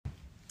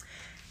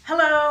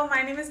Hello,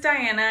 my name is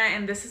Diana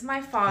and this is my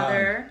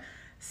father. Hi.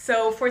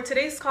 So for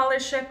today's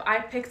scholarship, I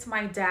picked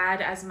my dad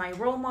as my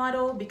role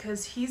model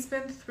because he's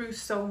been through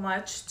so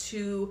much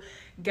to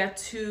get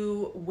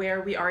to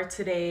where we are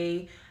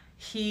today.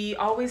 He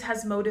always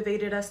has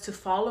motivated us to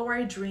follow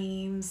our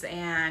dreams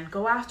and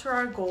go after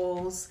our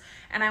goals.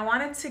 And I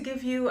wanted to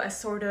give you a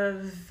sort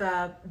of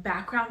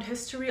background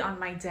history on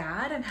my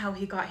dad and how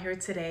he got here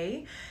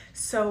today.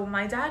 So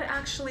my dad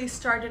actually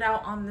started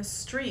out on the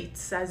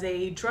streets as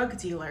a drug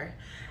dealer.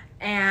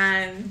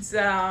 And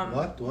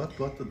What?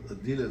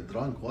 Dealer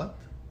drunk what?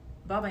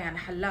 بابا يعني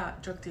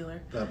حلاق, drug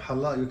dealer.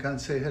 حلاق, you can't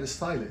say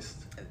hairstylist.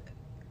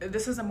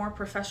 This is a more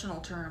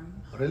professional term.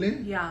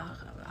 Really? Yeah,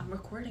 I'm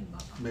recording,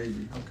 Baba.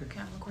 Maybe, okay. Okay,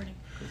 I'm recording.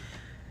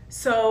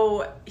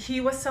 So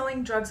he was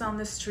selling drugs on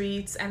the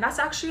streets, and that's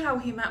actually how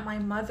he met my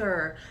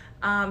mother.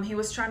 He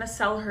was trying to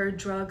sell her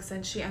drugs,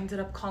 and she ended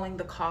up calling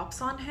the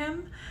cops on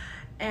him.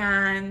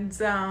 And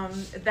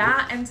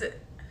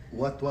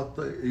What?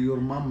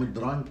 Your mom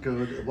drunk?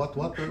 What?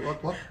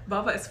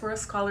 Baba, it's for a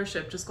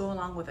scholarship. Just go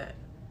along with it.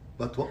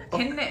 But what?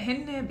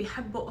 هن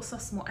بيحبوا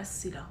قصص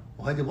مؤثرة.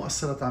 وهيدي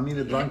مؤثرة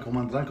تعميل درانك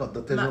وما درانك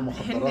قد تاجر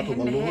مخدرات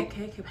وبلوط.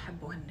 هيك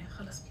بحبوا هن.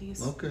 خلص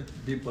please. Okay,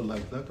 people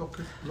like that.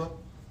 Okay, look.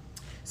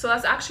 So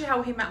that's actually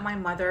how he met my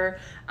mother.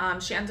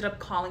 She ended up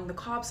calling the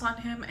cops on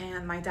him,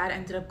 and my dad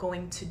ended up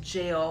going to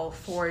jail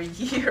for a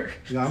year.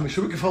 يا عمي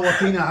شو بك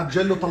فوتيني على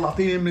الجل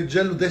وطلعتيني من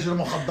الجل وتاجر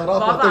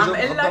مخدرات بابا عم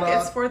وتاجر اقول لك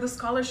مخدرات. it's for the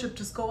scholarship,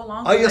 just go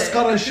along with اي it.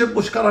 سكر الشب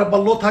وشكر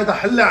البلوط هيدا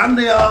حلي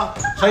عني يا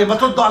خي ما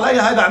تردوا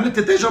علي هيدا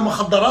عملتي تاجر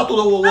مخدرات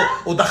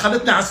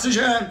ودخلتني على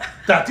السجن.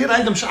 تعتير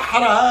هيدا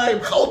مشحرة هاي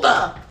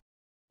مخوطة.